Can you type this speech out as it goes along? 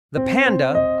The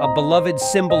panda, a beloved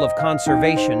symbol of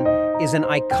conservation, is an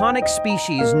iconic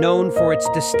species known for its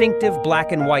distinctive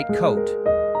black and white coat.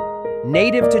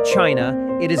 Native to China,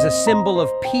 it is a symbol of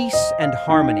peace and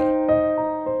harmony.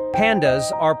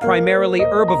 Pandas are primarily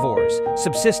herbivores,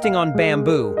 subsisting on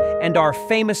bamboo, and are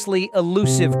famously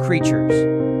elusive creatures.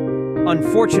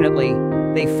 Unfortunately,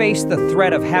 they face the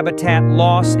threat of habitat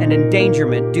loss and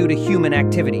endangerment due to human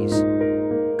activities.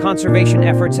 Conservation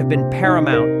efforts have been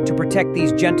paramount to protect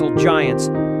these gentle giants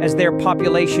as their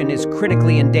population is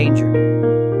critically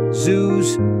endangered.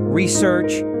 Zoos,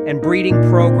 research, and breeding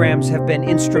programs have been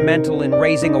instrumental in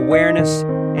raising awareness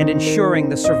and ensuring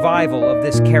the survival of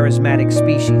this charismatic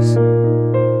species.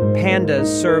 Pandas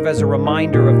serve as a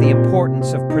reminder of the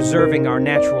importance of preserving our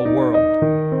natural world.